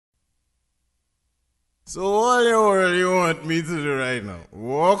So all you want me to do right now?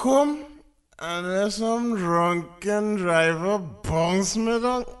 Walk home and let some drunken driver bounce me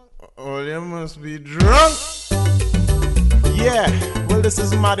down? All you must be drunk. Yeah, well this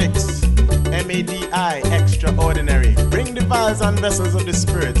is MADiX, MADI, extraordinary. Bring the vials and vessels of the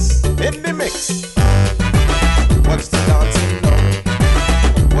spirits in the mix. Watch the dancing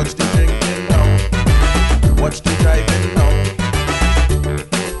now, watch the drinking now, watch the driving now.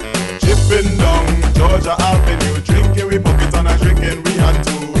 Chipping down Georgia Avenue, drinking we pocket and a drinking we had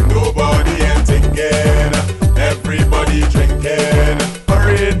to. Nobody ain't thinking, everybody drinking.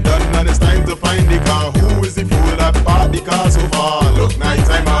 Hurry done and it's time to find the car. Who is the fool that parked the car so far? Look, night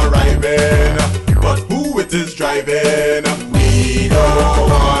time arriving, but who it is driving? We don't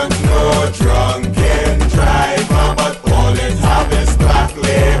want no drunken driver, but all it have is black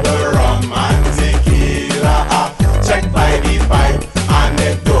label, rum and tequila. Check by the pipe and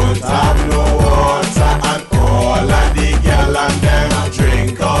it don't have no water, and all of the girl and them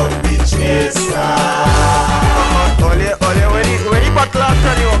drink out the chaser. When you buckle up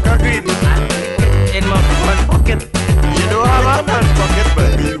and you walk a green in my front pocket. You don't have a front pocket, but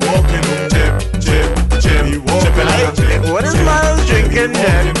we walking on chip, we walking on a chip. What is Miles drinking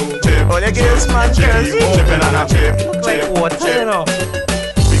then? All you get is man jersey. Chipping on a chip, Like water, you know.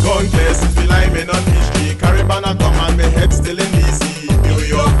 We gone places, we liming on the street. Caribbean come and my head still in DC. New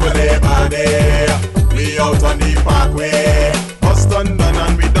York for Labor Day, we out on the parkway. Boston done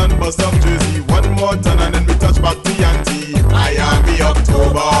and we done bust up Jersey. One more turn and then we touch back to Yankee. Miami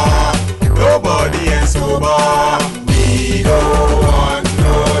October, nobody ain't sober. We don't want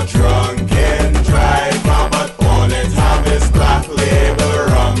no drunken driver, but all it have is black label,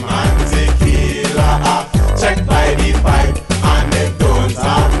 rum and tequila. Check by the pipe and it don't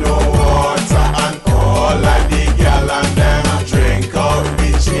have no water, and all of the girl and them drink out the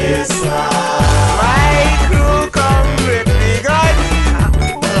chaser. My crew come with the gun.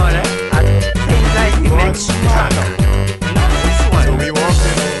 Hold on, I think like the next track. So we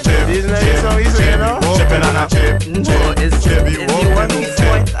walking chip, This is not the song he's saying, no? chipping on a chip, No, it's chip, the one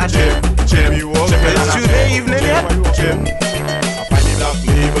before it. chip, you walking. It's Tuesday evening yet? Chip. I find the black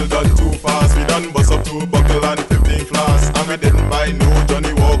label done too fast. We done bust up 2 buckle and 15 flasks, and we didn't buy no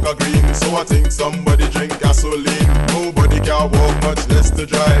Johnny Walker Green. So I think somebody drink gasoline. Nobody can walk, much less to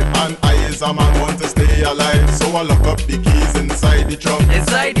drive. And I is a man want to stay alive, so I lock up the keys inside the trunk.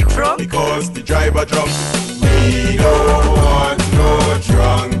 Inside the trunk? Because the driver drunk. We don't want no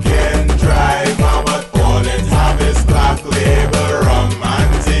drunken driver, but all it have is black label, rum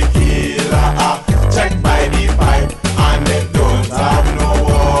and tequila. Check by the pipe and it don't have no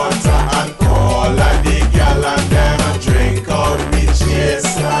water, and all of the girl and them drink out the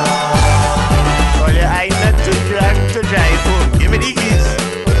chaser. Well, I not too drunk to drive home. Give me the keys.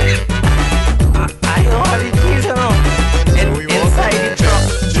 I don't have the keys, you know. Inside the truck.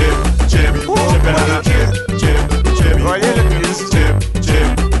 Chip, chipping on a chip, Well, you look at this.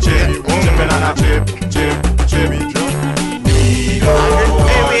 chipping on a chip, drunk. We don't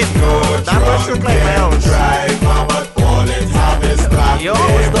want no That must look like my house. driver, but all it have is black Your house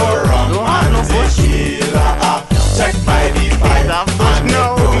label, rum don't have no and bush. tequila. Check by the pipe That bush, and no.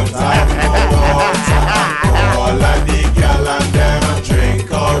 it don't have no water, and all of the girl and them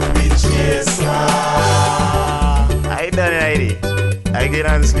drink out the chaser. I done it already. I get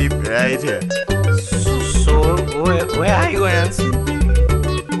and sleep right here. So where are you going and sleep?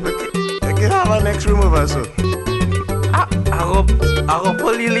 We can have our next room over, so. I go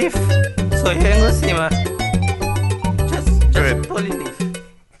pull the leaf. So you ain't gonna see me. Just Good. pull the leaf.